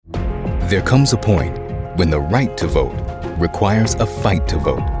There comes a point when the right to vote requires a fight to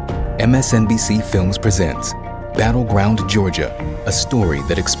vote. MSNBC Films presents Battleground Georgia, a story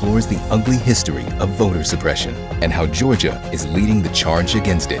that explores the ugly history of voter suppression and how Georgia is leading the charge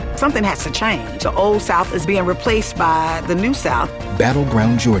against it. Something has to change. The old South is being replaced by the new South.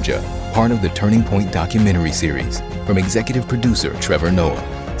 Battleground Georgia, part of the Turning Point documentary series from executive producer Trevor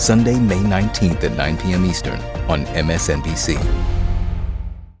Noah. Sunday, May 19th at 9 p.m. Eastern on MSNBC.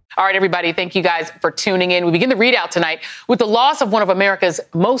 All right, everybody, thank you guys for tuning in. We begin the ReidOut tonight with the loss of one of America's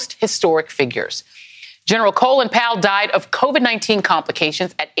most historic figures. General Colin Powell died of COVID-19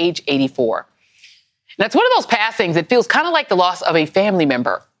 complications at age 84. And it's one of those passings that feels kind of like the loss of a family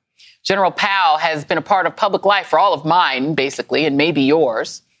member. General Powell has been a part of public life for all of mine, basically, and maybe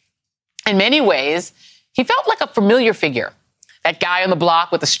yours. In many ways, he felt like a familiar figure. That guy on the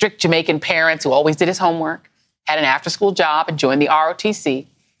block with the strict Jamaican parents who always did his homework, had an after-school job and joined the ROTC,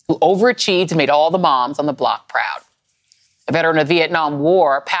 who overachieved and made all the moms on the block proud. A veteran of the Vietnam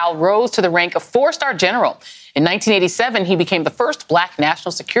War, Powell rose to the rank of four-star general. In 1987, he became the first black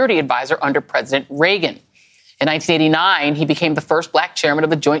national security advisor under President Reagan. In 1989, he became the first black chairman of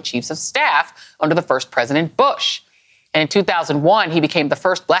the Joint Chiefs of Staff under the first President Bush. And in 2001, he became the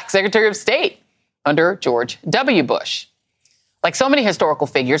first black Secretary of State under George W. Bush. Like so many historical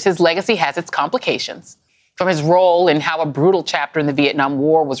figures, his legacy has its complications. From his role in how a brutal chapter in the Vietnam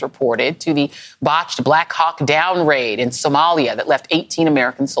War was reported to the botched Black Hawk Down raid in Somalia that left 18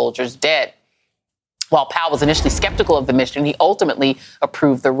 American soldiers dead. While Powell was initially skeptical of the mission, he ultimately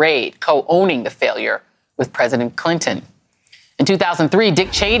approved the raid, co-owning the failure with President Clinton. In 2003,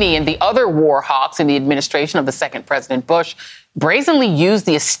 Dick Cheney and the other war hawks in the administration of the second President Bush brazenly used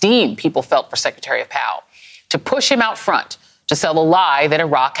the esteem people felt for Secretary Powell to push him out front to sell a lie that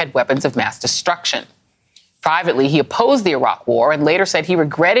Iraq had weapons of mass destruction. Privately, he opposed the Iraq War and later said he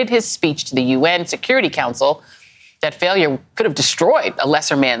regretted his speech to the UN Security Council. That failure could have destroyed a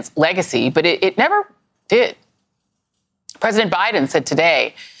lesser man's legacy, but it never did. President Biden said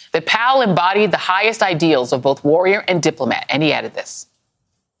today that Powell embodied the highest ideals of both warrior and diplomat, and he added this.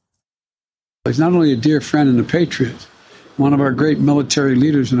 He's not only a dear friend and a patriot, one of our great military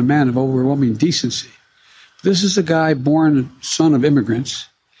leaders and a man of overwhelming decency. This is a guy born son of immigrants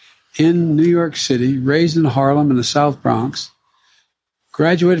in New York City, raised in Harlem in the South Bronx,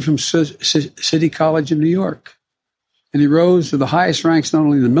 graduated from City College in New York. And he rose to the highest ranks, not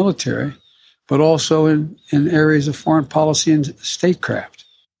only in the military, but also in areas of foreign policy and statecraft.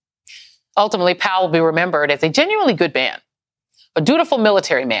 Ultimately, Powell will be remembered as a genuinely good man, a dutiful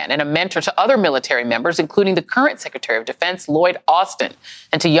military man, and a mentor to other military members, including the current Secretary of Defense, Lloyd Austin,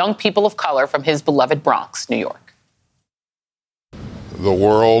 and to young people of color from his beloved Bronx, New York. The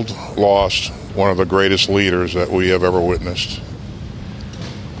world lost one of the greatest leaders that we have ever witnessed.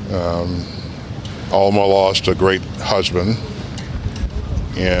 Alma lost a great husband,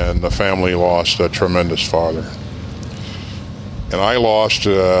 and the family lost a tremendous father. And I lost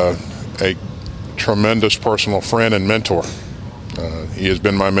a tremendous personal friend and mentor. He has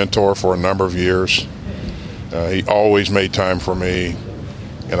been my mentor for a number of years. He always made time for me,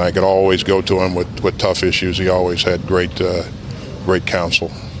 and I could always go to him with tough issues. He always had great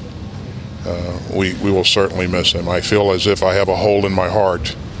counsel. We will certainly miss him. I feel as if I have a hole in my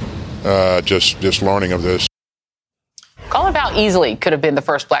heart just learning of this. Colin Powell easily could have been the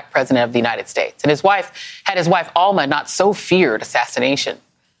first black president of the United States, and his wife Alma not so feared assassination.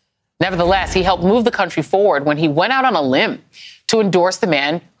 Nevertheless, he helped move the country forward when he went out on a limb to endorse the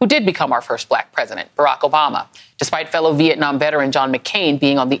man who did become our first black president, Barack Obama, despite fellow Vietnam veteran John McCain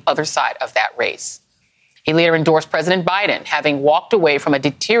being on the other side of that race. He later endorsed President Biden, having walked away from a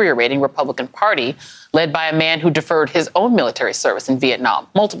deteriorating Republican Party led by a man who deferred his own military service in Vietnam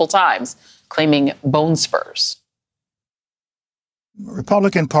multiple times, claiming bone spurs.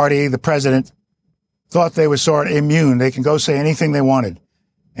 Republican Party, the president, thought they were sort of immune. They can go say anything they wanted.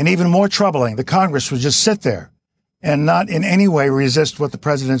 And even more troubling, the Congress would just sit there and not in any way resist what the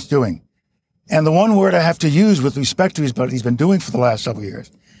president's doing. And the one word I have to use with respect to what he's been doing for the last several years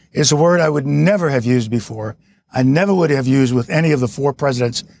is a word I would never have used before. I never would have used with any of the four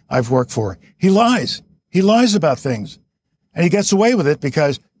presidents I've worked for. He lies. He lies about things. And he gets away with it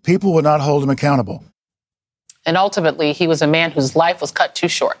because people will not hold him accountable. And ultimately, he was a man whose life was cut too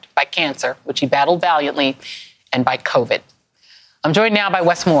short by cancer, which he battled valiantly, and by COVID. I'm joined now by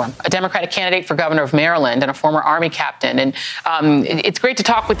Wes Moore, a Democratic candidate for governor of Maryland and a former Army captain. And it's great to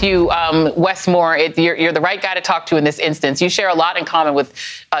talk with you, Wes Moore. You're the right guy to talk to in this instance. You share a lot in common with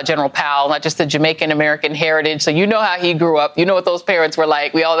General Powell, not just the Jamaican-American heritage. So you know how he grew up. You know what those parents were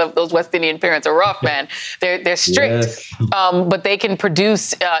like. We all have those West Indian parents are rough, man. They're strict, yes. But they can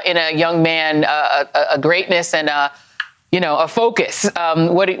produce in a young man a greatness and a focus.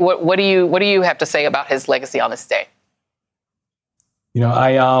 What do you have to say about his legacy on this day?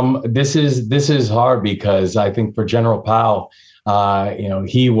 This is hard because I think for General Powell,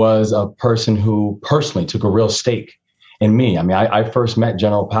 he was a person who personally took a real stake in me. I mean, I first met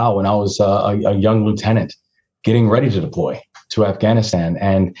General Powell when I was a young lieutenant getting ready to deploy to Afghanistan.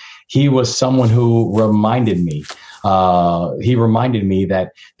 And he was someone who reminded me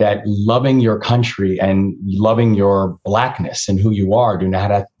that loving your country and loving your blackness and who you are do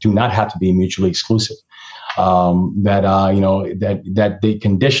not have to be mutually exclusive. That the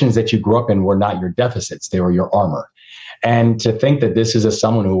conditions that you grew up in were not your deficits, they were your armor. And to think that this is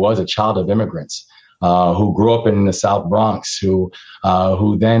someone who was a child of immigrants, who grew up in the South Bronx, who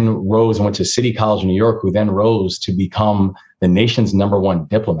then rose and went to City College in New York, who then rose to become the nation's #1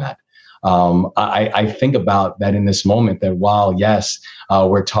 diplomat. I think about that in this moment, that while, yes,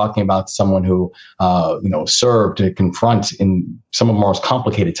 we're talking about someone who, served to confront in some of the most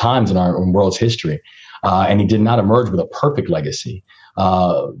complicated times in our world's history, and he did not emerge with a perfect legacy.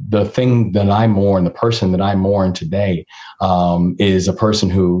 The thing that I mourn, the person that I mourn today, is a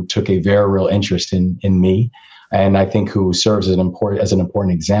person who took a very real interest in me, and I think who serves as an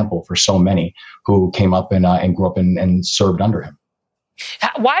important example for so many who came up and grew up and served under him.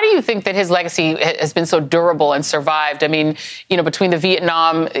 Why do you think that his legacy has been so durable and survived? I mean, between the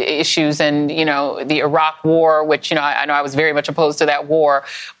Vietnam issues and, the Iraq war, which, I know I was very much opposed to that war,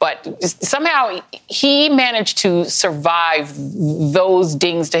 but somehow he managed to survive those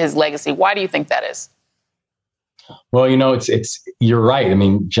dings to his legacy. Why do you think that is? Well, you're right. I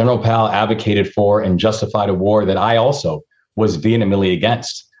mean, General Powell advocated for and justified a war that I also was vehemently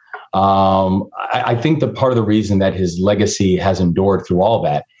against. I think that part of the reason that his legacy has endured through all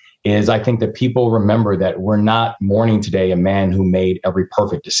that is I think that people remember that we're not mourning today a man who made every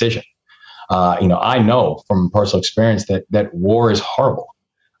perfect decision. I know from personal experience that war is horrible.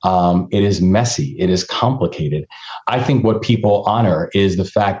 It is messy. It is complicated. I think what people honor is the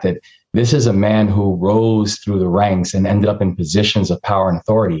fact that this is a man who rose through the ranks and ended up in positions of power and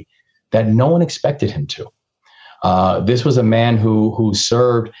authority that no one expected him to. This was a man who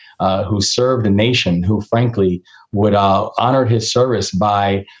served a nation who, frankly, would honor his service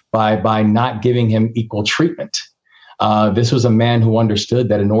by not giving him equal treatment. This was a man who understood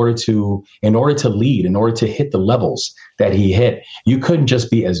that in order to lead, in order to hit the levels that he hit, you couldn't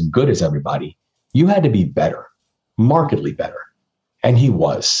just be as good as everybody. You had to be better, markedly better, and he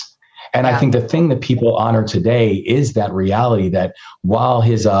was. And I think the thing that people honor today is that reality that while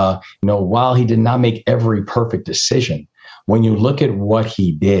he did not make every perfect decision, when you look at what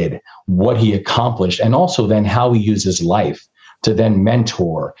he did, what he accomplished, and also then how he used his life to then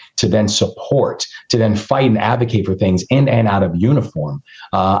mentor, to then support, to then fight and advocate for things in and out of uniform,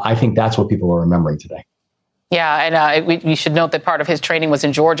 I think that's what people are remembering today. Yeah, and we should note that part of his training was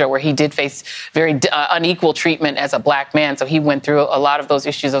in Georgia, where he did face very unequal treatment as a black man. So he went through a lot of those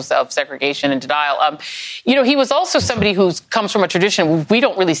issues of segregation and denial. He was also somebody who comes from a tradition we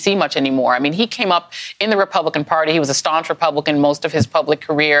don't really see much anymore. I mean, he came up in the Republican Party. He was a staunch Republican most of his public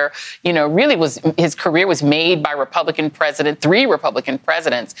career. His career was made by three Republican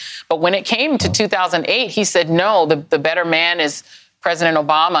presidents. But when it came to 2008, he said, no, the better man is President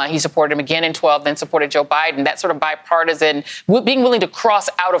Obama. He supported him again in 2012, then supported Joe Biden. That sort of bipartisan, being willing to cross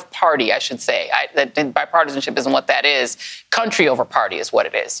out of party, I should say. That bipartisanship isn't what that is. Country over party is what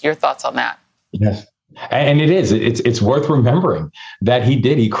it is. Your thoughts on that? Yes. And it is. It's worth remembering that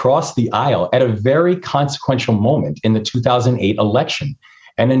he crossed the aisle at a very consequential moment in the 2008 election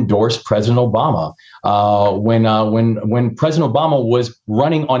and endorsed President Obama when President Obama was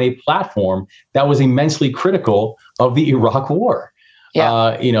running on a platform that was immensely critical of the Iraq War. Yeah.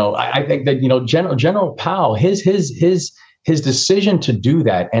 I think that, General Powell, his decision to do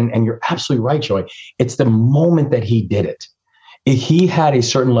that, and you're absolutely right, Joy, it's the moment that he did it. He had a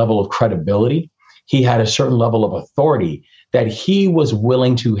certain level of credibility. He had a certain level of authority that he was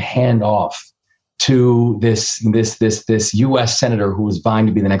willing to hand off to this U.S. senator who was vying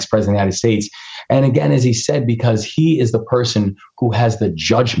to be the next president of the United States. And again, as he said, because he is the person who has the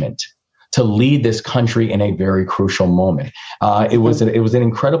judgment to lead this country in a very crucial moment. It was an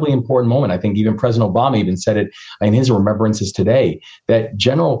incredibly important moment. I think even President Obama even said it in his remembrances today, that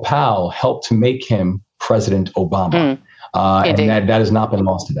General Powell helped to make him President Obama. And that has not been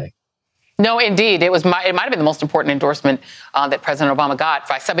lost today. No, indeed. It might have been the most important endorsement that President Obama got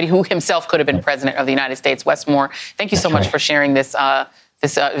by somebody who himself could have been president of the United States. Wes Moore, thank you so much for sharing this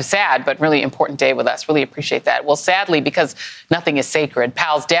sad but really important day with us. Really appreciate that. Well, sadly, because nothing is sacred,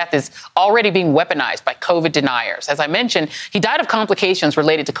 Powell's death is already being weaponized by COVID deniers. As I mentioned, he died of complications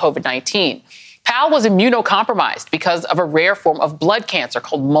related to COVID-19. Powell was immunocompromised because of a rare form of blood cancer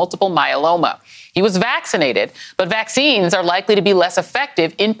called multiple myeloma. He was vaccinated, but vaccines are likely to be less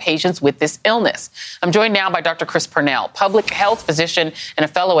effective in patients with this illness. I'm joined now by Dr. Chris Purnell, public health physician and a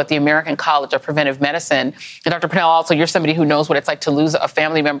fellow at the American College of Preventive Medicine. And Dr. Purnell, also, you're somebody who knows what it's like to lose a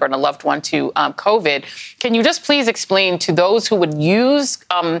family member and a loved one to COVID. Can you just please explain to those who would use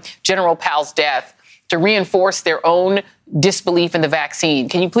General Powell's death to reinforce their own disbelief in the vaccine?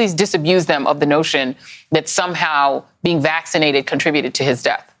 Can you please disabuse them of the notion that somehow being vaccinated contributed to his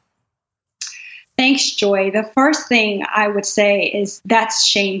death? Thanks, Joy. The first thing I would say is that's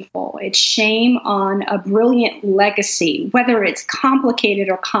shameful. It's shame on a brilliant legacy, whether it's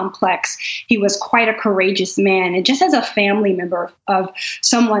complicated or complex. He was quite a courageous man. And just as a family member of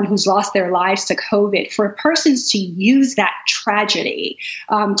someone who's lost their lives to COVID, for persons to use that tragedy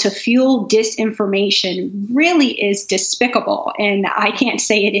to fuel disinformation really is despicable. And I can't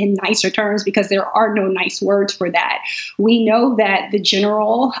say it in nicer terms because there are no nice words for that. We know that the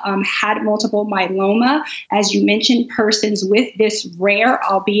general had multiple myeloma. As you mentioned, persons with this rare,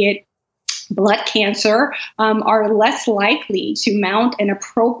 albeit blood cancer, are less likely to mount an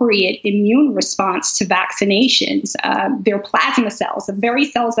appropriate immune response to vaccinations. Their plasma cells, the very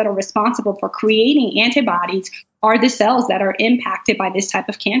cells that are responsible for creating antibodies, are the cells that are impacted by this type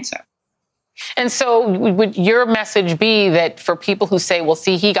of cancer. And so would your message be that for people who say, well,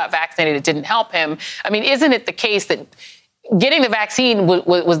 see, he got vaccinated, it didn't help him? I mean, isn't it the case that getting the vaccine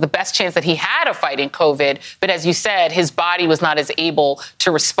was the best chance that he had of fighting COVID? But as you said, his body was not as able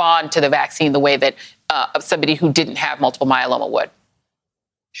to respond to the vaccine the way that somebody who didn't have multiple myeloma would.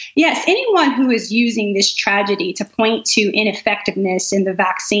 Yes, anyone who is using this tragedy to point to ineffectiveness in the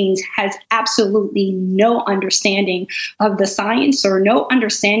vaccines has absolutely no understanding of the science or no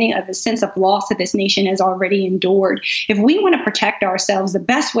understanding of the sense of loss that this nation has already endured. If we want to protect ourselves, the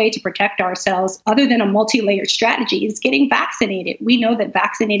best way to protect ourselves, other than a multi-layered strategy, is getting vaccinated. We know that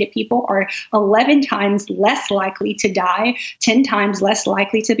vaccinated people are 11 times less likely to die, 10 times less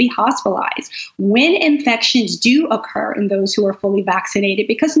likely to be hospitalized. When infections do occur in those who are fully vaccinated,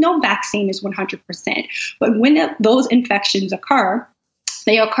 because no vaccine is 100%. But when those infections occur,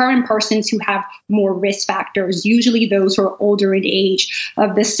 they occur in persons who have more risk factors, usually those who are older in age.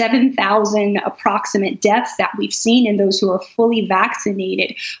 Of the 7,000 approximate deaths that we've seen in those who are fully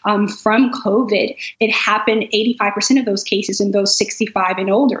vaccinated from COVID, it happened 85% of those cases in those 65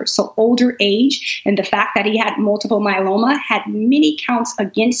 and older. So older age and the fact that he had multiple myeloma had many counts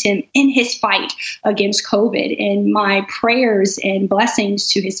against him in his fight against COVID. And my prayers and blessings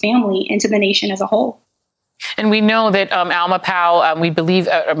to his family and to the nation as a whole. And we know that Ahmaud Powell, we believe,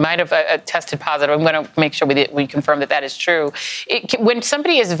 might have tested positive. I'm going to make sure we confirm that is true. When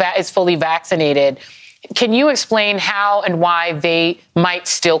somebody is fully vaccinated, can you explain how and why they might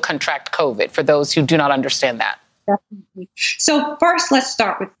still contract COVID for those who do not understand that? Definitely. So first, let's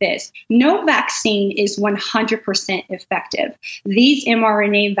start with this. No vaccine is 100% effective. These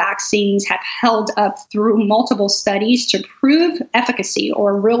mRNA vaccines have held up through multiple studies to prove efficacy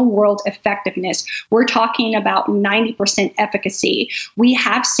or real-world effectiveness. We're talking about 90% efficacy. We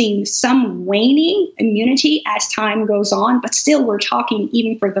have seen some waning immunity as time goes on, but still we're talking,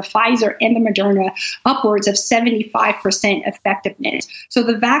 even for the Pfizer and the Moderna, upwards of 75% effectiveness. So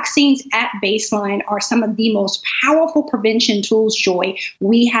the vaccines at baseline are some of the most powerful prevention tools, Joy,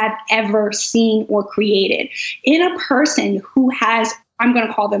 we have ever seen or created. In a person who has, I'm going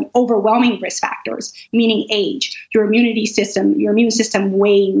to call them overwhelming risk factors, meaning age, your immune system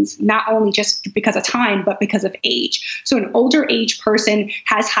wanes, not only just because of time, but because of age. So an older age person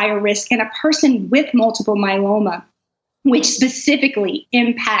has higher risk, and a person with multiple myeloma, which specifically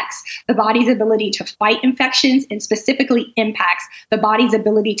impacts the body's ability to fight infections and specifically impacts the body's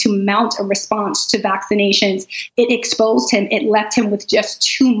ability to mount a response to vaccinations. It exposed him. It left him with just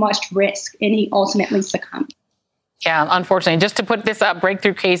too much risk, and he ultimately succumbed. Yeah, unfortunately. Just to put this up,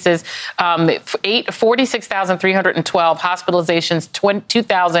 breakthrough cases, 46,312 hospitalizations,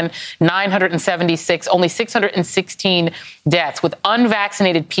 2,976, only 616 deaths. With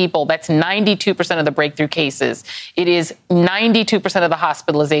unvaccinated people, that's 92% of the breakthrough cases. It is 92% of the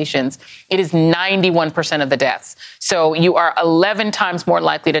hospitalizations. It is 91% of the deaths. So you are 11 times more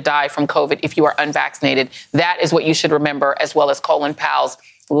likely to die from COVID if you are unvaccinated. That is what you should remember, as well as Colin Powell's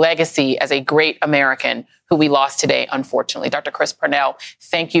legacy as a great American who we lost today, unfortunately. Dr. Chris Parnell,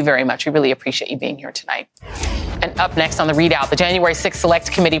 thank you very much. We really appreciate you being here tonight. And up next on the ReidOut, the January 6th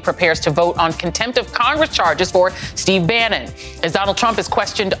Select Committee prepares to vote on contempt of Congress charges for Steve Bannon, as Donald Trump is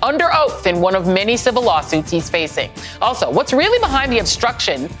questioned under oath in one of many civil lawsuits he's facing. Also, what's really behind the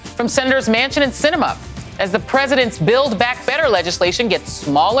obstruction from Senators Manchin and Sinema as the president's Build Back Better legislation gets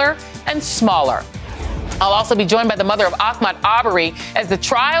smaller and smaller? I'll also be joined by the mother of Ahmaud Arbery as the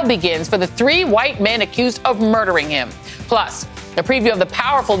trial begins for the 3 white men accused of murdering him. Plus, a preview of the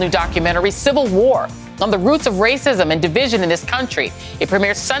powerful new documentary Civil War on the roots of racism and division in this country. It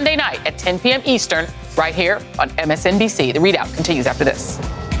premieres Sunday night at 10 p.m. Eastern right here on MSNBC. The ReidOut continues after this.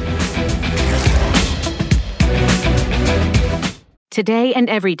 Today and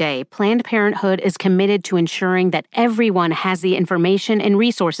every day, Planned Parenthood is committed to ensuring that everyone has the information and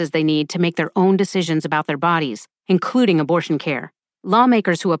resources they need to make their own decisions about their bodies, including abortion care.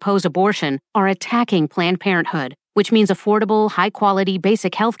 Lawmakers who oppose abortion are attacking Planned Parenthood, which means affordable, high-quality,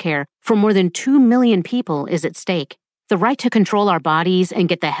 basic health care for more than 2 million people is at stake. The right to control our bodies and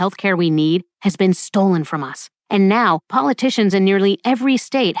get the health care we need has been stolen from us. And now, politicians in nearly every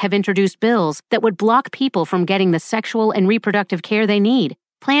state have introduced bills that would block people from getting the sexual and reproductive care they need.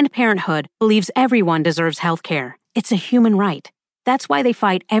 Planned Parenthood believes everyone deserves health care. It's a human right. That's why they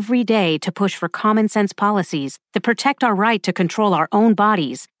fight every day to push for common-sense policies that protect our right to control our own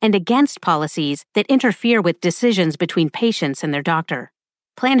bodies and against policies that interfere with decisions between patients and their doctor.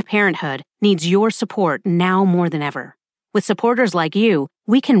 Planned Parenthood needs your support now more than ever. With supporters like you,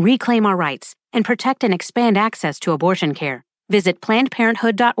 we can reclaim our rights and protect and expand access to abortion care. Visit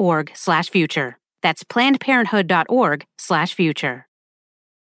PlannedParenthood.org/future. That's PlannedParenthood.org/future.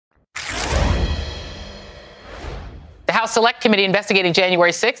 The House Select Committee investigating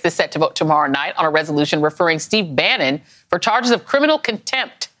January 6th is set to vote tomorrow night on a resolution referring Steve Bannon for charges of criminal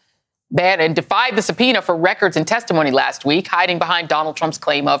contempt. Bannon defied the subpoena for records and testimony last week, hiding behind Donald Trump's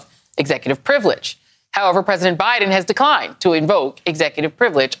claim of executive privilege. However, President Biden has declined to invoke executive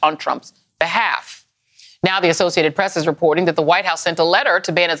privilege on Trump's behalf. Now the Associated Press is reporting that the White House sent a letter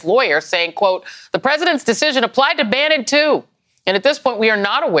to Bannon's lawyer saying, quote, the president's decision applied to Bannon too. And at this point, we are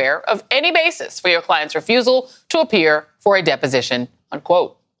not aware of any basis for your client's refusal to appear for a deposition,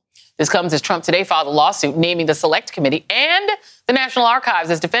 unquote. This comes as Trump today filed a lawsuit naming the Select Committee and the National Archives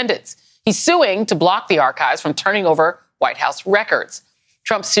as defendants. He's suing to block the archives from turning over White House records.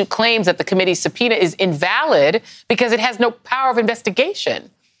 Trump's suit claims that the committee's subpoena is invalid because it has no power of investigation.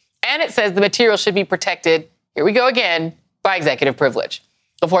 And it says the material should be protected, here we go again, by executive privilege.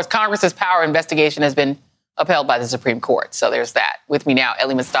 Of course, Congress's power of investigation has been upheld by the Supreme Court. So there's that. With me now,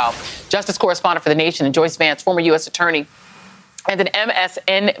 Elie Mystal, justice correspondent for The Nation, and Joyce Vance, former U.S. attorney and an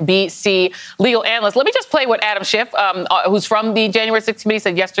MSNBC legal analyst. Let me just play what Adam Schiff, who's from the January 6th committee,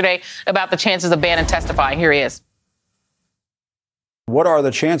 said yesterday about the chances of Bannon testifying. Here he is. What are the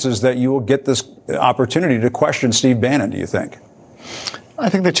chances that you will get this opportunity to question Steve Bannon, do you think? I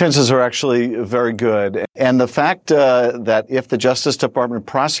think the chances are actually very good. And the fact that if the Justice Department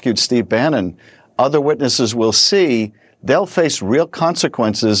prosecutes Steve Bannon, other witnesses will see they'll face real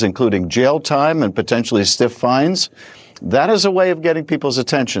consequences, including jail time and potentially stiff fines. That is a way of getting people's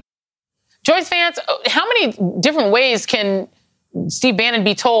attention. Joyce Vance, how many different ways can Steve Bannon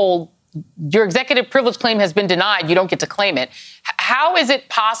be told your executive privilege claim has been denied, you don't get to claim it? How is it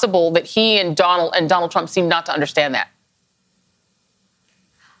possible that he and Donald Trump seem not to understand that?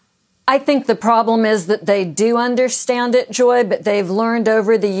 I think the problem is that they do understand it, Joy, but they've learned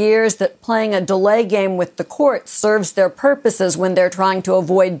over the years that playing a delay game with the courts serves their purposes when they're trying to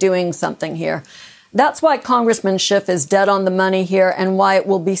avoid doing something here. That's why Congressman Schiff is dead on the money here and why it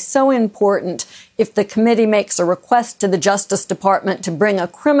will be so important if the committee makes a request to the Justice Department to bring a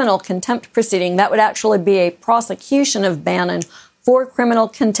criminal contempt proceeding. That would actually be a prosecution of Bannon for criminal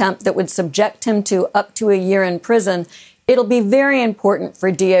contempt that would subject him to up to a year in prison. It'll be very important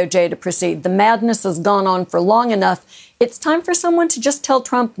for DOJ to proceed. The madness has gone on for long enough. It's time for someone to just tell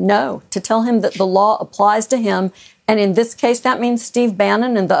Trump no, to tell him that the law applies to him. And in this case, that means Steve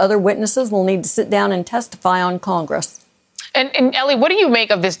Bannon and the other witnesses will need to sit down and testify on Congress. And Elie, what do you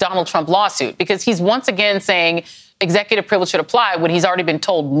make of this Donald Trump lawsuit? Because he's once again saying executive privilege should apply when he's already been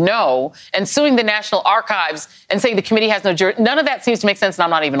told no, and suing the National Archives and saying the committee has no jurisdiction. None of that seems to make sense, and I'm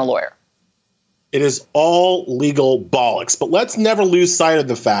not even a lawyer. It is all legal bollocks. But let's never lose sight of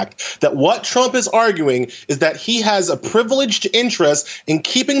the fact that what Trump is arguing is that he has a privileged interest in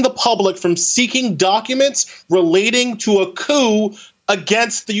keeping the public from seeking documents relating to a coup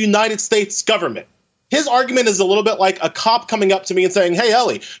against the United States government. His argument is a little bit like a cop coming up to me and saying, hey,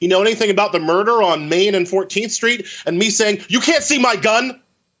 Elie, you know anything about the murder on Main and 14th Street? And me saying, you can't see my gun.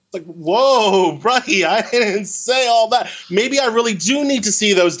 Like, whoa, buddy, I didn't say all that. Maybe I really do need to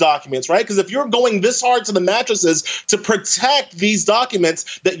see those documents, right? Because if you're going this hard to the mattresses to protect these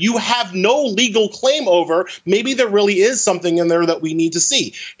documents that you have no legal claim over, maybe there really is something in there that we need to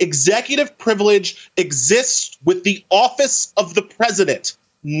see. Executive privilege exists with the office of the president,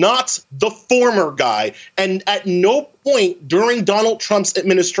 not the former guy. And at no point during Donald Trump's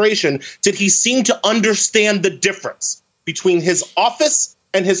administration did he seem to understand the difference between his office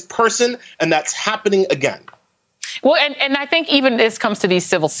and his person, and that's happening again. Well, and I think even this comes to these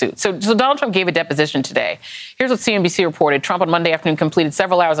civil suits. So Donald Trump gave a deposition today. Here's what CNBC reported. Trump on Monday afternoon completed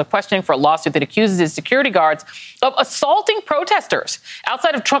several hours of questioning for a lawsuit that accuses his security guards of assaulting protesters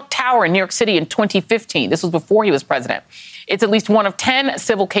outside of Trump Tower in New York City in 2015. This was before he was president. It's at least one of 10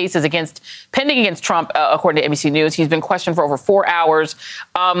 civil cases pending against Trump, according to NBC News. He's been questioned for over 4 hours.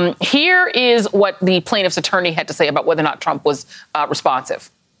 Here is what the plaintiff's attorney had to say about whether or not Trump was responsive.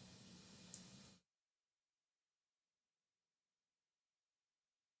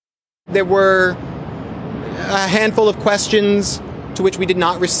 There were a handful of questions to which we did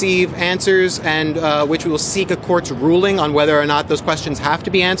not receive answers and which we will seek a court's ruling on whether or not those questions have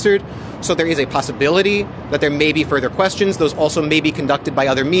to be answered. So there is a possibility that there may be further questions. Those also may be conducted by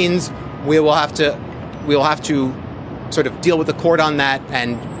other means. We will have to sort of deal with the court on that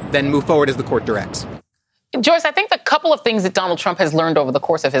and then move forward as the court directs. Joyce, I think the couple of things that Donald Trump has learned over the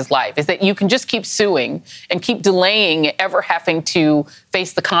course of his life is that you can just keep suing and keep delaying ever having to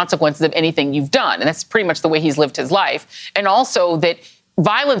face the consequences of anything you've done. And that's pretty much the way he's lived his life. And also that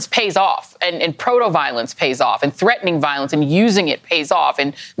violence pays off and proto-violence pays off and threatening violence and using it pays off.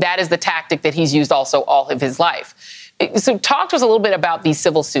 And that is the tactic that he's used also all of his life. So talk to us a little bit about these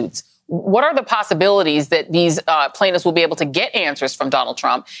civil suits. What are the possibilities that these plaintiffs will be able to get answers from Donald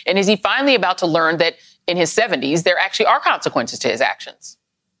Trump? And is he finally about to learn that in his 70s, there actually are consequences to his actions?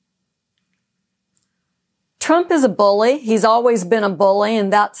 Trump is a bully. He's always been a bully,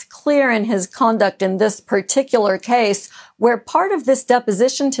 and that's clear in his conduct in this particular case, where part of this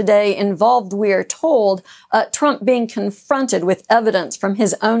deposition today involved, we are told, Trump being confronted with evidence from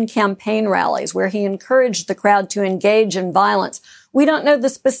his own campaign rallies, where he encouraged the crowd to engage in violence. We don't know the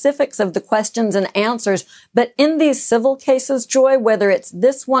specifics of the questions and answers, but in these civil cases, Joy, whether it's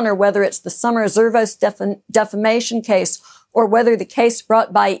this one or whether it's the Summer-Zervos defamation case, or whether the case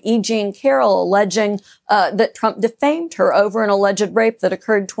brought by E. Jean Carroll alleging that Trump defamed her over an alleged rape that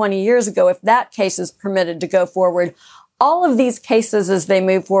occurred 20 years ago, if that case is permitted to go forward, all of these cases as they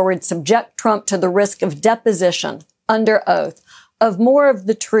move forward subject Trump to the risk of deposition under oath, of more of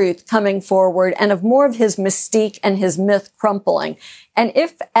the truth coming forward and of more of his mystique and his myth crumpling. And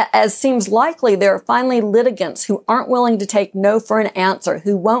if, as seems likely, there are finally litigants who aren't willing to take no for an answer,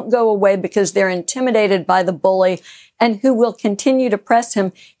 who won't go away because they're intimidated by the bully and who will continue to press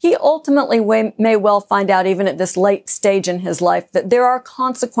him, he ultimately may well find out, even at this late stage in his life, that there are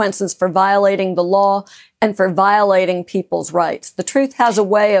consequences for violating the law and for violating people's rights. The truth has a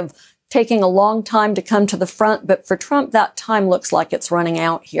way of taking a long time to come to the front, but for Trump, that time looks like it's running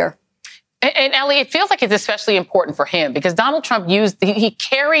out here. And Ellie, it feels like it's especially important for him because Donald Trump he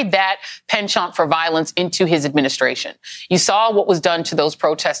carried that penchant for violence into his administration. You saw what was done to those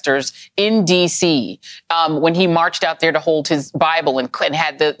protesters in D.C. When he marched out there to hold his Bible and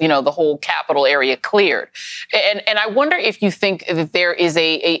had the whole Capitol area cleared. And I wonder if you think that there is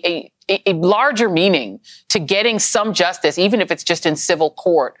a larger meaning to getting some justice, even if it's just in civil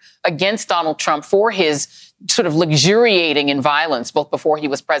court, against Donald Trump for his sort of luxuriating in violence, both before he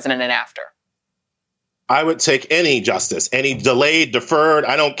was president and after. I would take any justice, any delayed, deferred.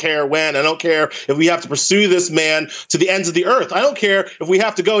 I don't care when. I don't care if we have to pursue this man to the ends of the earth. I don't care if we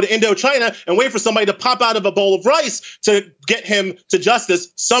have to go to Indochina and wait for somebody to pop out of a bowl of rice to get him to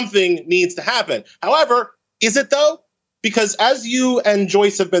justice. Something needs to happen. However, is it though? Because as you and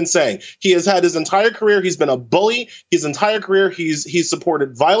Joyce have been saying, he has had his entire career. He's been a bully. His entire career, he's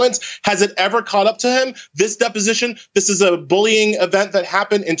supported violence. Has it ever caught up to him? This deposition, this is a bullying event that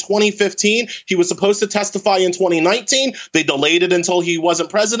happened in 2015. He was supposed to testify in 2019. They delayed it until he wasn't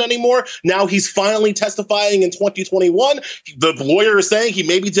president anymore. Now he's finally testifying in 2021. The lawyer is saying he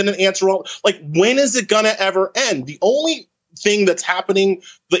maybe didn't answer all. Like, when is it going to ever end? The only thing that's happening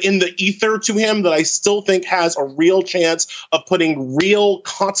in the ether to him that I still think has a real chance of putting real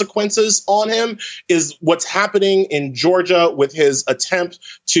consequences on him is what's happening in Georgia with his attempt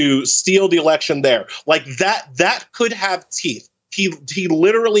to steal the election there. Like that could have teeth. He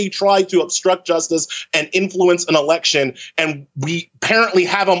literally tried to obstruct justice and influence an election, and we apparently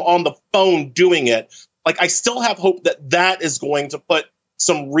have him on the phone doing it. Like, I still have hope that is going to put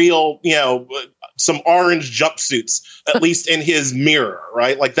some real, some orange jumpsuits, at least in his mirror,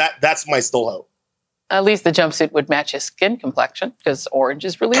 right? Like that's my still hope. At least the jumpsuit would match his skin complexion, because orange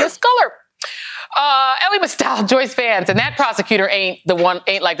is really his color. Elie Mystal, Joyce Vance, and that prosecutor ain't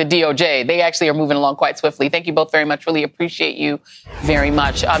like the DOJ. They actually are moving along quite swiftly. Thank you both very much. Really appreciate you very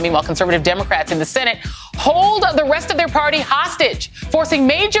much. Meanwhile, conservative Democrats in the Senate hold the rest of their party hostage, forcing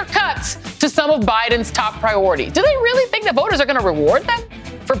major cuts to some of Biden's top priorities. Do they really think the voters are going to reward them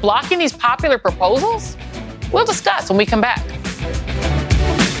for blocking these popular proposals? We'll discuss when we come back.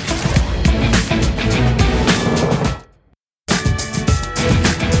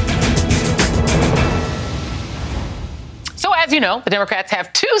 So, as you know, the Democrats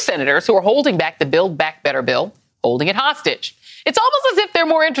have two senators who are holding back the Build Back Better bill, holding it hostage. It's almost as if they're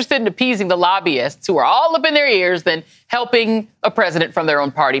more interested in appeasing the lobbyists who are all up in their ears than helping a president from their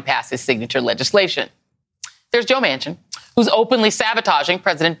own party pass his signature legislation. There's Joe Manchin, who's openly sabotaging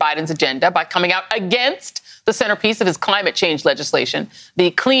President Biden's agenda by coming out against the centerpiece of his climate change legislation, the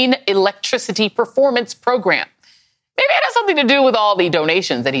Clean Electricity Performance Program. Maybe it has something to do with all the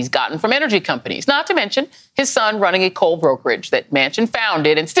donations that he's gotten from energy companies, not to mention his son running a coal brokerage that Manchin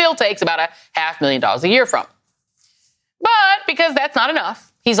founded and still takes about $500,000 a year from. But because that's not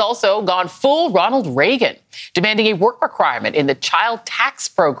enough, he's also gone full Ronald Reagan, demanding a work requirement in the child tax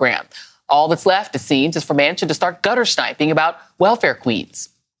program. All that's left, it seems, is for Manchin to start gutter sniping about welfare queens.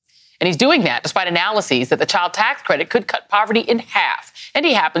 And he's doing that despite analyses that the child tax credit could cut poverty in half. And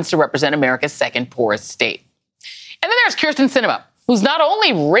he happens to represent America's second poorest state. And then there's Kyrsten Sinema, who's not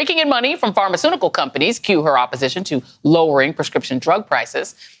only raking in money from pharmaceutical companies, cue her opposition to lowering prescription drug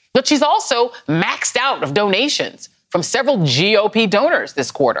prices, but she's also maxed out of donations from several GOP donors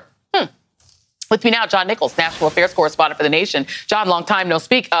this quarter. With me now, John Nichols, national affairs correspondent for The Nation. John, long time no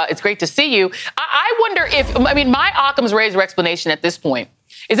speak. It's great to see you. I wonder if, my Occam's razor explanation at this point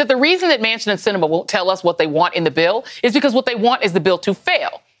is that the reason that Manchin and Sinema won't tell us what they want in the bill is because what they want is the bill to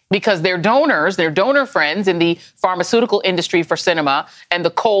fail. Because their donors, their donor friends in the pharmaceutical industry for Sinema and the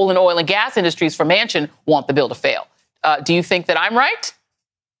coal and oil and gas industries for Manchin want the bill to fail. Do you think that I'm right?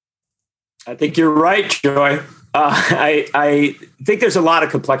 I think you're right, Joy. I think there's a lot of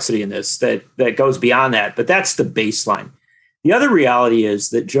complexity in this that goes beyond that, but that's the baseline. The other reality is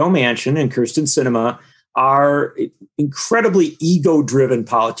that Joe Manchin and Kyrsten Sinema are incredibly ego-driven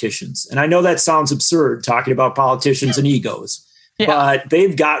politicians. And I know that sounds absurd, talking about politicians and egos. Yeah. But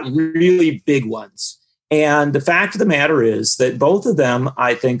they've got really big ones. And the fact of the matter is that both of them,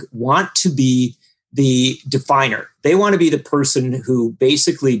 I think, want to be the definer. They want to be the person who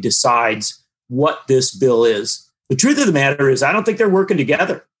basically decides what this bill is. The truth of the matter is, I don't think they're working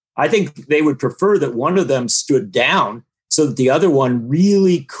together. I think they would prefer that one of them stood down so that the other one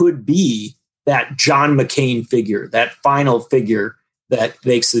really could be that John McCain figure, that final figure that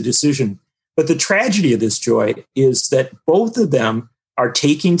makes the decision. But the tragedy of this, Joy, is that both of them are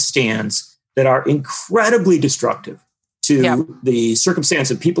taking stands that are incredibly destructive to the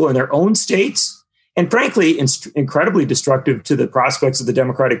circumstance of people in their own states, and frankly, incredibly destructive to the prospects of the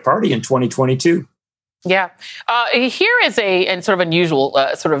Democratic Party in 2022. Yeah. Here is a sort of unusual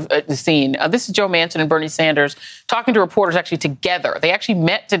scene. This is Joe Manchin and Bernie Sanders talking to reporters actually together. They actually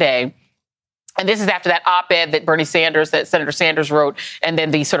met today. And this is after that op-ed that Senator Sanders wrote, and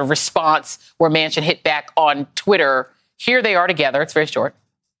then the sort of response where Manchin hit back on Twitter. Here they are together. It's very short.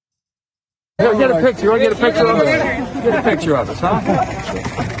 Get a picture. You want to get a picture of us? Get a picture of us, huh?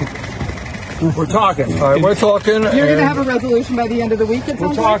 We're talking. All right, we're talking. You're going to have a resolution by the end of the week?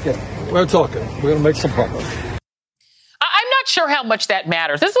 We're talking. We're going to make some progress. I'm not sure how much that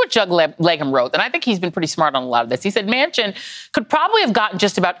matters. This is what Jug Legham wrote, and I think he's been pretty smart on a lot of this. He said Manchin could probably have gotten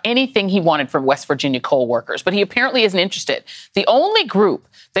just about anything he wanted from West Virginia coal workers, but he apparently isn't interested. The only group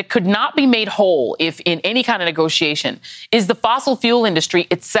that could not be made whole if in any kind of negotiation is the fossil fuel industry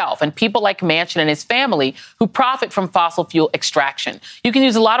itself and people like Manchin and his family who profit from fossil fuel extraction. You can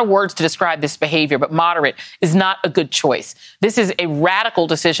use a lot of words to describe this behavior, but moderate is not a good choice. This is a radical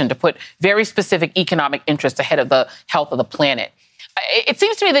decision to put very specific economic interests ahead of the health of the planet. It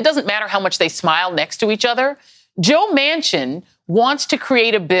seems to me that it doesn't matter how much they smile next to each other. Joe Manchin wants to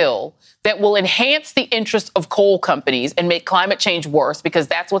create a bill that will enhance the interests of coal companies and make climate change worse because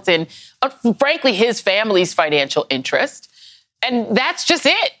that's what's in, frankly, his family's financial interest. And that's just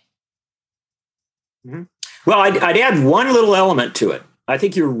it. Mm-hmm. Well, I'd add one little element to it. I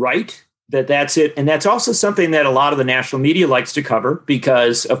think you're right that that's it. And that's also something that a lot of the national media likes to cover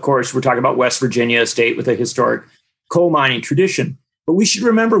because, of course, we're talking about West Virginia, a state with a historic coal mining tradition. But we should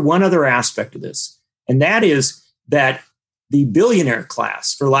remember one other aspect of this, and that is that the billionaire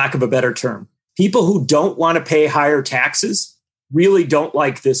class, for lack of a better term, people who don't want to pay higher taxes, really don't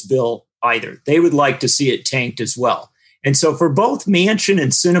like this bill either. They would like to see it tanked as well. And so for both Manchin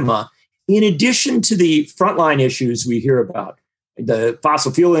and Sinema, in addition to the frontline issues we hear about, the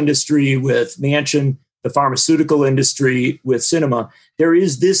fossil fuel industry with Manchin, the pharmaceutical industry with Sinema, there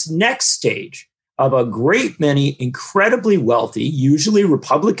is this next stage of a great many incredibly wealthy, usually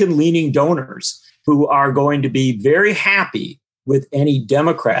Republican-leaning donors who are going to be very happy with any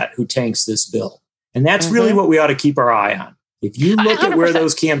Democrat who tanks this bill. And that's really what we ought to keep our eye on. If you look 100%. At where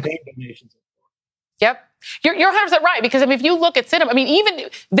those campaign donations are. Yep. You're 100% right, because if you look at Sinema, even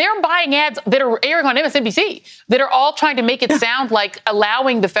they're buying ads that are airing on MSNBC that are all trying to make it sound like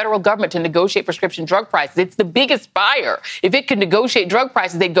allowing the federal government to negotiate prescription drug prices. It's the biggest buyer. If it could negotiate drug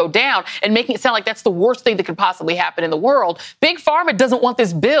prices, they'd go down, and making it sound like that's the worst thing that could possibly happen in the world. Big Pharma doesn't want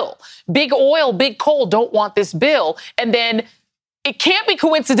this bill. Big oil, big coal don't want this bill. And then it can't be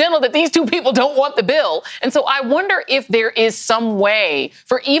coincidental that these two people don't want the bill. And so I wonder if there is some way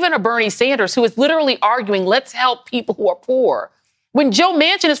for even a Bernie Sanders, who is literally arguing, let's help people who are poor, when Joe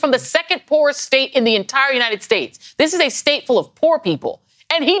Manchin is from the second poorest state in the entire United States. This is a state full of poor people,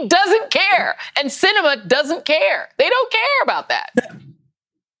 and he doesn't care. And Sinema doesn't care. They don't care about that.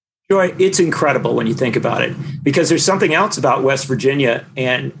 Joy, it's incredible when you think about it, because there's something else about West Virginia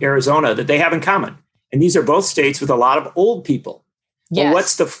and Arizona that they have in common. And these are both states with a lot of old people. Yes. Well,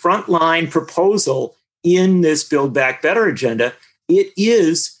 what's the frontline proposal in this Build Back Better agenda? It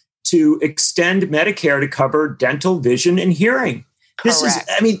is to extend Medicare to cover dental, vision, and hearing. Correct. This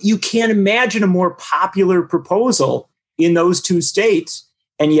is, you can't imagine a more popular proposal in those two states,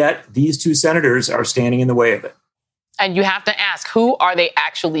 and yet these two senators are standing in the way of it. And you have to ask, who are they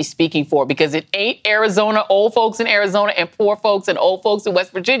actually speaking for? Because it ain't Arizona, old folks in Arizona, and poor folks and old folks in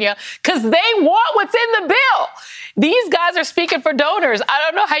West Virginia, because they want what's in the bill. These guys are speaking for donors. I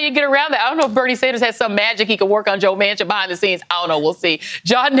don't know how you get around that. I don't know if Bernie Sanders has some magic he can work on Joe Manchin behind the scenes. I don't know. We'll see.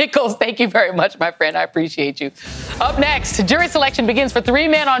 John Nichols, thank you very much, my friend. I appreciate you. Up next, jury selection begins for 3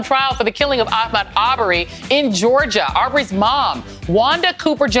 men on trial for the killing of Ahmaud Arbery in Georgia. Arbery's mom, Wanda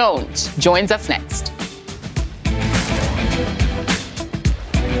Cooper-Jones, joins us next.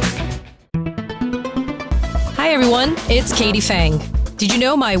 Hi, everyone. It's Katie Fang. Did you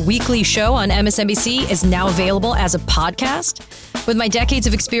know my weekly show on MSNBC is now available as a podcast? With my decades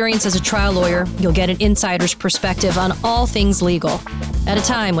of experience as a trial lawyer, you'll get an insider's perspective on all things legal. At a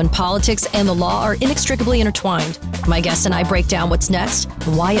time when politics and the law are inextricably intertwined, my guests and I break down what's next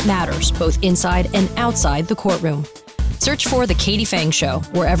and why it matters, both inside and outside the courtroom. Search for The Katie Fang Show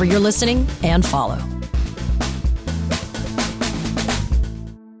wherever you're listening and follow.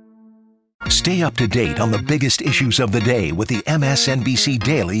 Stay up to date on the biggest issues of the day with the MSNBC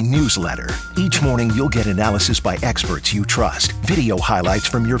Daily newsletter. Each morning, you'll get analysis by experts you trust, video highlights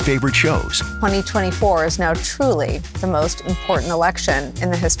from your favorite shows. 2024 is now truly the most important election in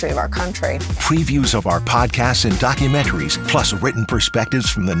the history of our country. Previews of our podcasts and documentaries, plus written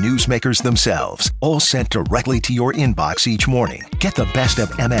perspectives from the newsmakers themselves, all sent directly to your inbox each morning. Get the best of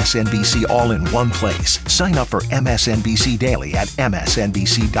MSNBC all in one place. Sign up for MSNBC Daily at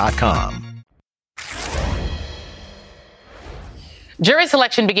msnbc.com. Jury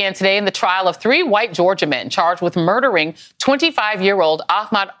selection began today in the trial of 3 white Georgia men charged with murdering 25-year-old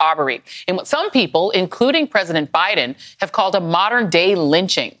Ahmaud Arbery in what some people, including President Biden, have called a modern-day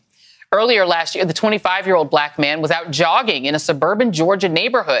lynching. Earlier last year, the 25-year-old black man was out jogging in a suburban Georgia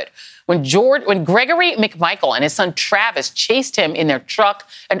neighborhood when Gregory McMichael and his son Travis chased him in their truck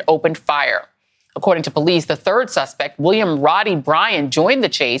and opened fire. According to police, the third suspect, William Roddy Bryan, joined the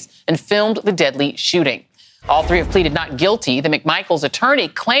chase and filmed the deadly shooting. All 3 have pleaded not guilty. The McMichaels' attorneys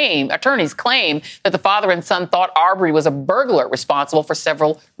claim that the father and son thought Arbery was a burglar responsible for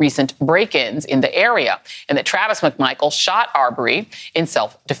several recent break-ins in the area, and that Travis McMichael shot Arbery in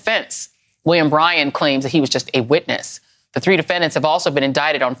self-defense. William Bryan claims that he was just a witness. The 3 defendants have also been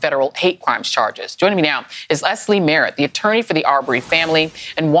indicted on federal hate crimes charges. Joining me now is Leslie Merritt, the attorney for the Arbery family,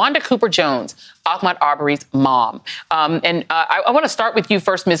 and Wanda Cooper-Jones, Ahmaud Arbery's mom. I want to start with you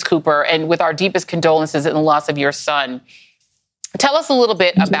first, Ms. Cooper, and with our deepest condolences in the loss of your son. Tell us a little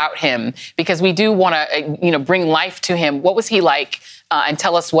bit about him, because we do want to, bring life to him. What was he like? And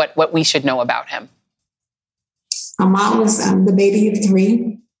tell us what we should know about him. Ahmaud was the baby of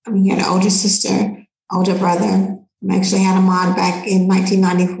 3. He had an older sister, older brother. I actually had Ahmaud back in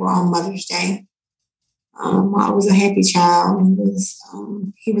 1994 on Mother's Day. Ahmaud was a happy child.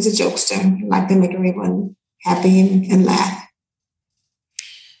 He was a jokester. He liked to make everyone happy and laugh.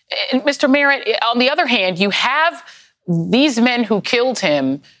 And Mr. Merritt, on the other hand, you have these men who killed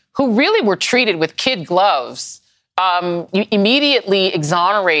him who really were treated with kid gloves immediately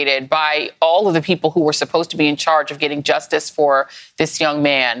exonerated by all of the people who were supposed to be in charge of getting justice for this young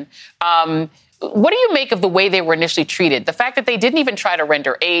man. What do you make of the way they were initially treated? The fact that they didn't even try to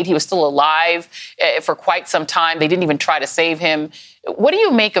render aid. He was still alive for quite some time. They didn't even try to save him. What do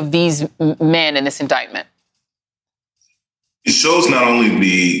you make of these men in this indictment? It shows not only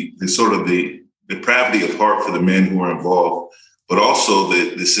the depravity of heart for the men who are involved, but also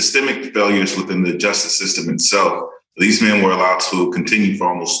the systemic failures within the justice system itself. These men were allowed to continue for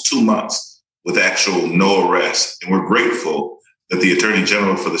almost 2 months with actual no arrest. And we're grateful that the Attorney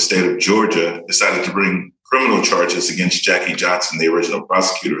General for the state of Georgia decided to bring criminal charges against Jackie Johnson, the original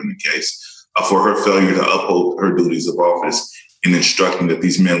prosecutor in the case, for her failure to uphold her duties of office in instructing that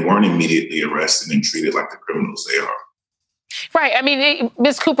these men weren't immediately arrested and treated like the criminals they are. Right. I mean,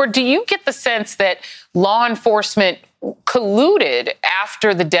 Ms. Cooper, do you get the sense that law enforcement colluded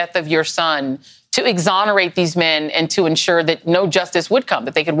after the death of your son to exonerate these men and to ensure that no justice would come,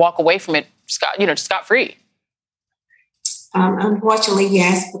 that they could walk away from it scot-free? Unfortunately,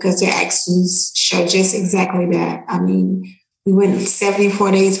 yes, because their actions show just exactly that. I mean, we went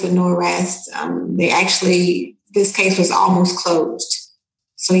 74 days with no arrest. This case was almost closed.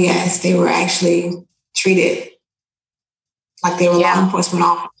 So yes, they were actually treated like they were law enforcement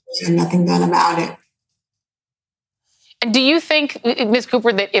officers and nothing done about it. And do you think, Ms.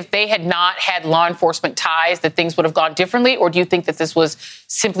 Cooper, that if they had not had law enforcement ties, that things would have gone differently? Or do you think that this was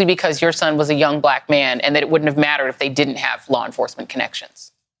simply because your son was a young black man and that it wouldn't have mattered if they didn't have law enforcement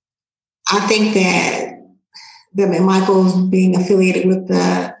connections? I think that Michael's being affiliated with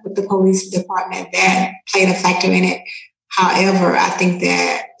the police department, that played a factor in it. However, I think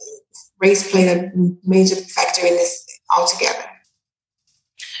that race played a major factor in this altogether.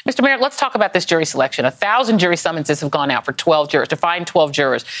 Mr. Mayor, let's talk about this jury selection. 1,000 jury summonses have gone out for 12 jurors, to find 12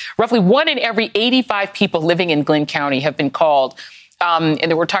 jurors. Roughly 1 in every 85 people living in Glynn County have been called.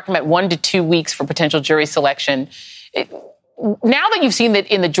 And we're talking about 1 to 2 weeks for potential jury selection. Now that you've seen that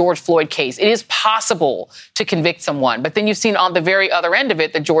in the George Floyd case, it is possible to convict someone. But then you've seen on the very other end of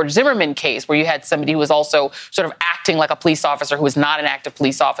it, the George Zimmerman case, where you had somebody who was also sort of acting like a police officer who was not an active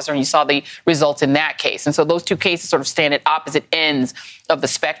police officer. And you saw the results in that case. And so those two cases sort of stand at opposite ends of the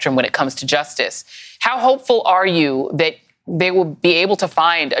spectrum when it comes to justice. How hopeful are you that they will be able to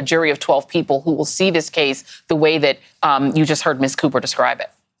find a jury of 12 people who will see this case the way that you just heard Ms. Cooper describe it?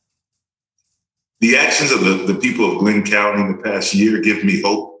 The actions of the people of Glynn County in the past year give me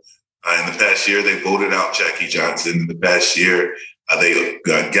hope. In the past year, they voted out Jackie Johnson. In the past year, they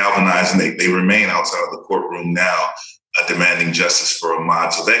galvanized and they remain outside of the courtroom now, demanding justice for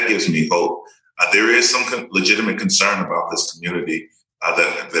Ahmaud. So that gives me hope. There is some legitimate concern about this community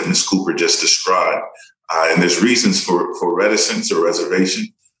that Ms. Cooper just described. And there's reasons for reticence or reservation.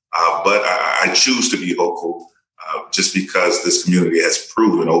 But I choose to be hopeful just because this community has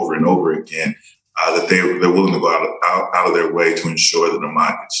proven over and over again that they're willing to go out of their way to ensure that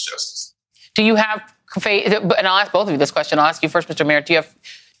Ahmaud gets justice. Do you have faith? And I'll ask both of you this question. I'll ask you first, Mr. Mayor. Do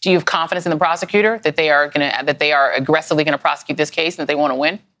you have confidence in the prosecutor that they are aggressively going to prosecute this case and that they want to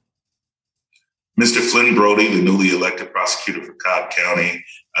win? Mr. Flynn Brody, the newly elected prosecutor for Cobb County,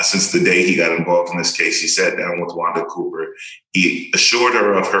 since the day he got involved in this case, he sat down with Wanda Cooper. He assured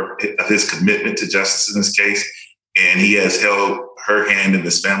her of his commitment to justice in this case, and he has held her hand and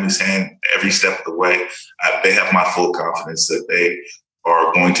this family's hand every step of the way. They have my full confidence that they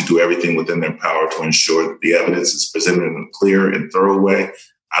are going to do everything within their power to ensure that the evidence is presented in a clear and thorough way.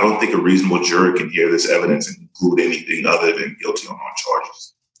 I don't think a reasonable jury can hear this evidence and conclude anything other than guilty on all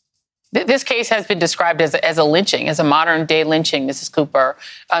charges. This case has been described as a lynching, as a modern-day lynching, Mrs. Cooper.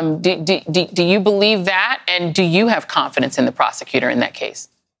 Do you believe that? And do you have confidence in the prosecutor in that case?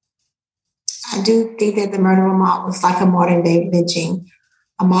 I do think that the murder of Ahmaud was like a modern-day lynching.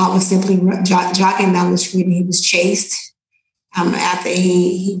 Ahmaud was simply jogging down the street and he was chased. After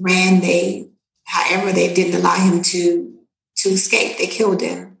he ran, however, they didn't allow him to escape. They killed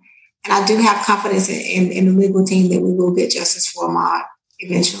him. And I do have confidence in the legal team that we will get justice for Ahmaud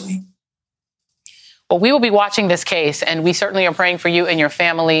eventually. Well, we will be watching this case, and we certainly are praying for you and your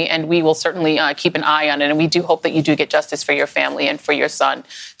family, and we will certainly keep an eye on it. And we do hope that you do get justice for your family and for your son.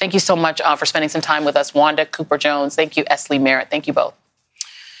 Thank you so much for spending some time with us. Wanda Cooper-Jones. Thank you, Esley Merritt. Thank you both.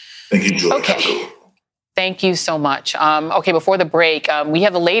 Thank you, Joy. Okay. Thank you so much. Okay, before the break, we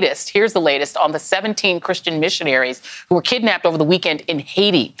have the latest. Here's the latest on the 17 Christian missionaries who were kidnapped over the weekend in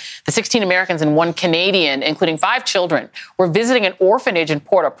Haiti. The 16 Americans and 1 Canadian, including 5 children, were visiting an orphanage in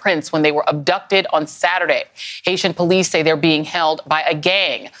Port-au-Prince when they were abducted on Saturday. Haitian police say they're being held by a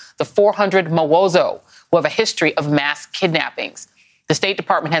gang, the 400 Mawozo, who have a history of mass kidnappings. The State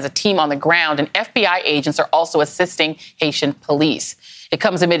Department has a team on the ground, and FBI agents are also assisting Haitian police. It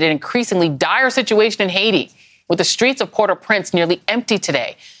comes amid an increasingly dire situation in Haiti, with the streets of Port-au-Prince nearly empty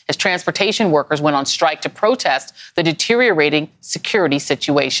today as transportation workers went on strike to protest the deteriorating security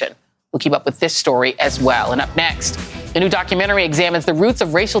situation. We'll keep up with this story as well. And up next, the new documentary examines the roots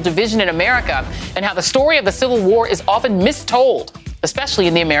of racial division in America and how the story of the Civil War is often mistold, especially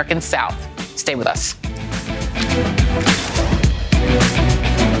in the American South. Stay with us.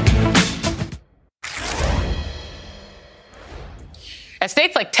 As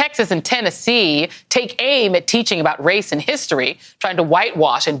states like Texas and Tennessee take aim at teaching about race and history, trying to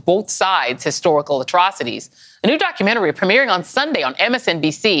whitewash in both sides historical atrocities, a new documentary premiering on Sunday on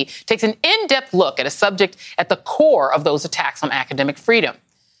MSNBC takes an in-depth look at a subject at the core of those attacks on academic freedom.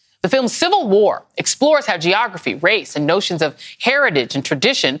 The film Civil War explores how geography, race, and notions of heritage and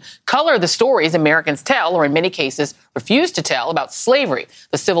tradition color the stories Americans tell, or in many cases refuse to tell, about slavery,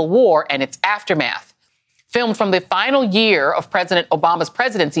 the Civil War, and its aftermath. Filmed from the final year of President Obama's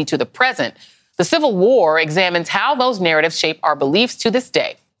presidency to the present, the Civil War examines how those narratives shape our beliefs to this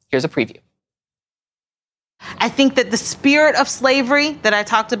day. Here's a preview. I think that the spirit of slavery that I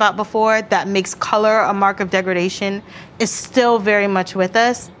talked about before, that makes color a mark of degradation, is still very much with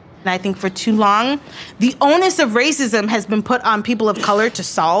us. And I think for too long, the onus of racism has been put on people of color to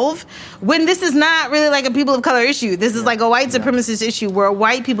solve, when this is not really like a people of color issue. This is like a white supremacist issue where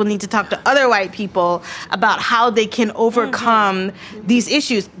white people need to talk to other white people about how they can overcome these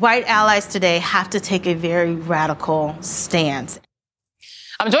issues. White allies today have to take a very radical stance.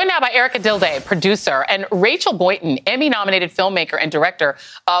 I'm joined now by Erica Dilday, producer, and Rachel Boynton, Emmy-nominated filmmaker and director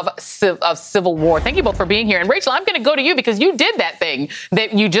of Civil War. Thank you both for being here. And Rachel, I'm going to go to you because you did that thing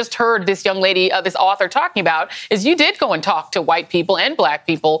that you just heard this young lady, this author talking about, is you did go and talk to white people and black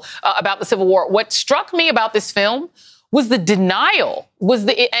people about the Civil War. What struck me about this film was the denial,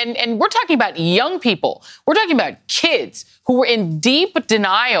 and we're talking about young people. We're talking about kids who were in deep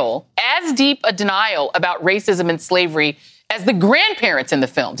denial, as deep a denial about racism and slavery as the grandparents in the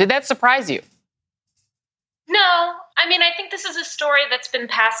film. Did that surprise you? No. I mean, I think this is a story that's been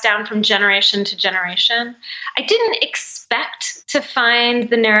passed down from generation to generation. I didn't expect to find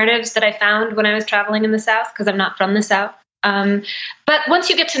the narratives that I found when I was traveling in the South, because I'm not from the South. But once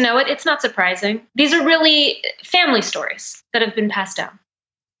you get to know it, it's not surprising. These are really family stories that have been passed down.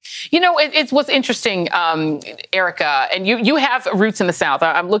 You know, it's what's interesting, Erica, and you have roots in the South.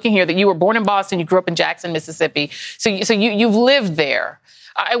 I'm looking here that you were born in Boston, you grew up in Jackson, Mississippi, so you've lived there.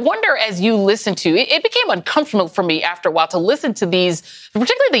 I wonder, as you listen to it, became uncomfortable for me after a while to listen to these,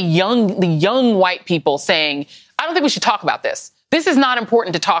 particularly the young white people saying, "I don't think we should talk about this. This is not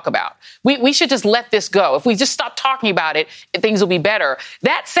important to talk about. We should just let this go. If we just stop talking about it, things will be better."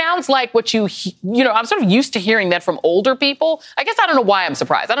 That sounds like what I'm sort of used to hearing that from older people. I guess I don't know why I'm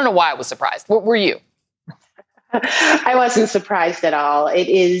surprised. I don't know why I was surprised. What were you? I wasn't surprised at all.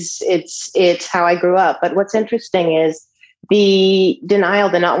 It's how I grew up. But what's interesting is the denial,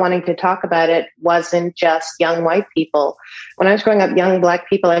 the not wanting to talk about it, wasn't just young white people. When I was growing up, young black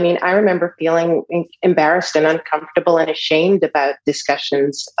people, I mean, I remember feeling embarrassed and uncomfortable and ashamed about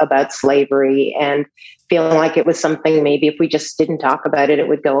discussions about slavery and feeling like it was something maybe if we just didn't talk about it, it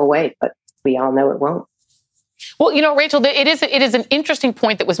would go away. But we all know it won't. Well, you know, Rachel, it is an interesting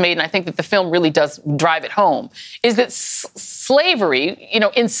point that was made, and I think that the film really does drive it home, is that slavery,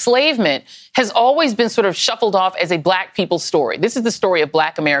 enslavement has always been sort of shuffled off as a black people's story. This is the story of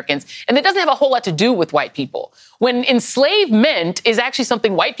black Americans, and it doesn't have a whole lot to do with white people. When enslavement is actually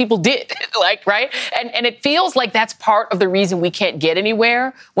something white people did, right? And it feels like that's part of the reason we can't get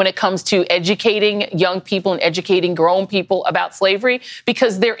anywhere when it comes to educating young people and educating grown people about slavery,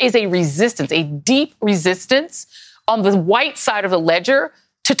 because there is a resistance, a deep resistance on the white side of the ledger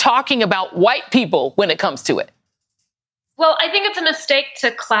to talking about white people when it comes to it. Well, I think it's a mistake to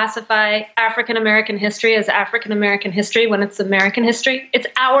classify African-American history as African-American history when it's American history. It's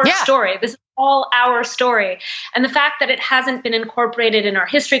our story. This is all our story. And the fact that it hasn't been incorporated in our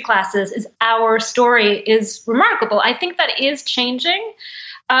history classes is our story is remarkable. I think that is changing.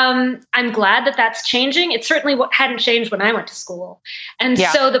 I'm glad that that's changing. It certainly hadn't changed when I went to school. And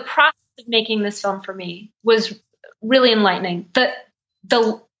so the process of making this film for me was really enlightening.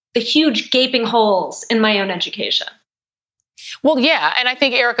 The huge gaping holes in my own education. Well, yeah, and I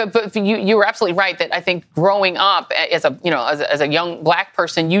think, Erica, you were absolutely right that I think growing up as a young black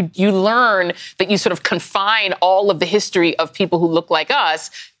person, you learn that you sort of confine all of the history of people who look like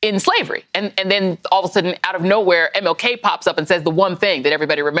us in slavery. And then all of a sudden, out of nowhere, MLK pops up and says the one thing that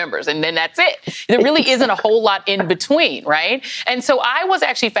everybody remembers. And then that's it. There really isn't a whole lot in between, right? And so I was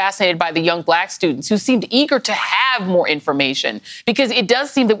actually fascinated by the young black students who seemed eager to have more information, because it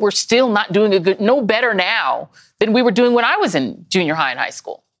does seem that we're still not doing no better now than we were doing when I was in junior high and high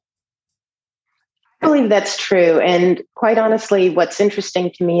school. I believe that's true. And quite honestly, what's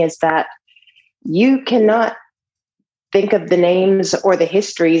interesting to me is that you cannot think of the names or the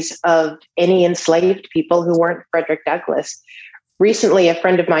histories of any enslaved people who weren't Frederick Douglass. Recently, a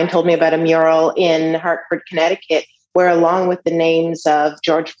friend of mine told me about a mural in Hartford, Connecticut, where along with the names of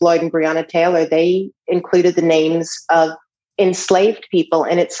George Floyd and Breonna Taylor, they included the names of enslaved people.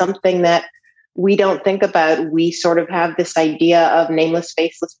 And it's something that we don't think about. We sort of have this idea of nameless,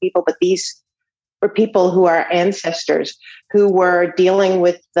 faceless people, but these were people who are ancestors, who were dealing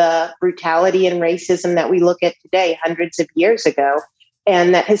with the brutality and racism that we look at today, hundreds of years ago,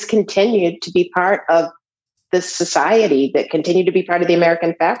 and that has continued to be part of the society, that continued to be part of the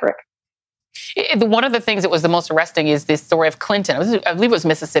American fabric. One of the things that was the most arresting is this story of Clinton. I believe it was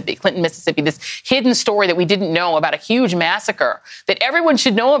Mississippi, Clinton, Mississippi, this hidden story that we didn't know about, a huge massacre that everyone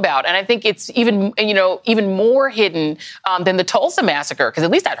should know about. And I think it's even more hidden than the Tulsa massacre, because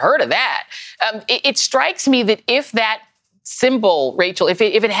at least I'd heard of that. It strikes me that if that symbol, Rachel, if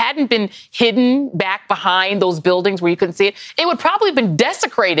it hadn't been hidden back behind those buildings where you couldn't see it, it would probably have been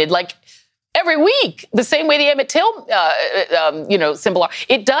desecrated like every week, the same way the Emmett Till, symbol are.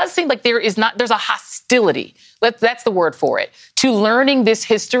 It does seem like there's a hostility, that's the word for it, to learning this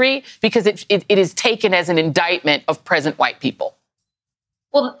history, because it is taken as an indictment of present white people.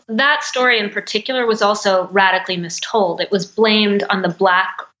 Well, that story in particular was also radically mistold. It was blamed on the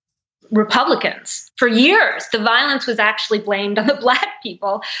Black Republicans. For years, the violence was actually blamed on the Black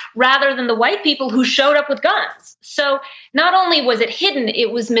people rather than the white people who showed up with guns. So not only was it hidden,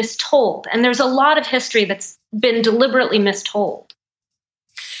 it was mistold. And there's a lot of history that's been deliberately mistold.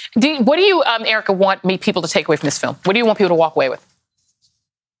 What do you, Erica, want people to take away from this film? What do you want people to walk away with?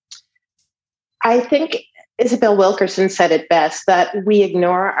 I think Isabel Wilkerson said it best, that we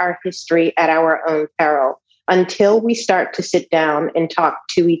ignore our history at our own peril. Until we start to sit down and talk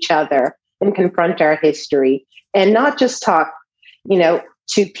to each other and confront our history, and not just talk,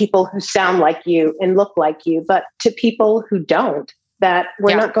 to people who sound like you and look like you, but to people who don't, that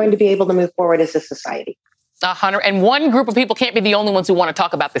we're not going to be able to move forward as a society. And one group of people can't be the only ones who want to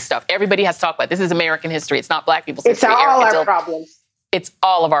talk about this stuff. Everybody has to talk about it. This is American history. It's not Black people's history. It's all our problems. It's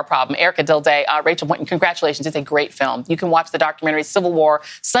all of our problem. Erica Dilday, Rachel Boynton, congratulations. It's a great film. You can watch the documentary Civil War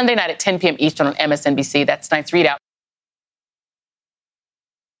Sunday night at 10 p.m. Eastern on MSNBC. That's tonight's ReidOut.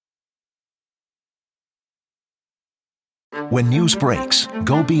 When news breaks,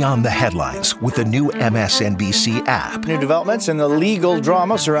 go beyond the headlines with the new MSNBC app. New developments in the legal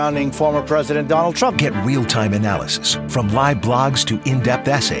drama surrounding former President Donald Trump. Get real-time analysis from live blogs to in-depth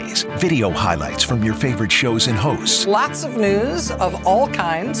essays, video highlights from your favorite shows and hosts. Lots of news of all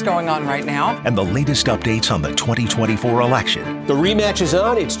kinds going on right now. And the latest updates on the 2024 election. The rematch is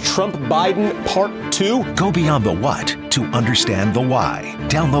on. It's Trump-Biden Part 2. Go beyond the what to understand the why.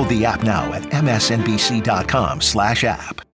 Download the app now at msnbc.com/app.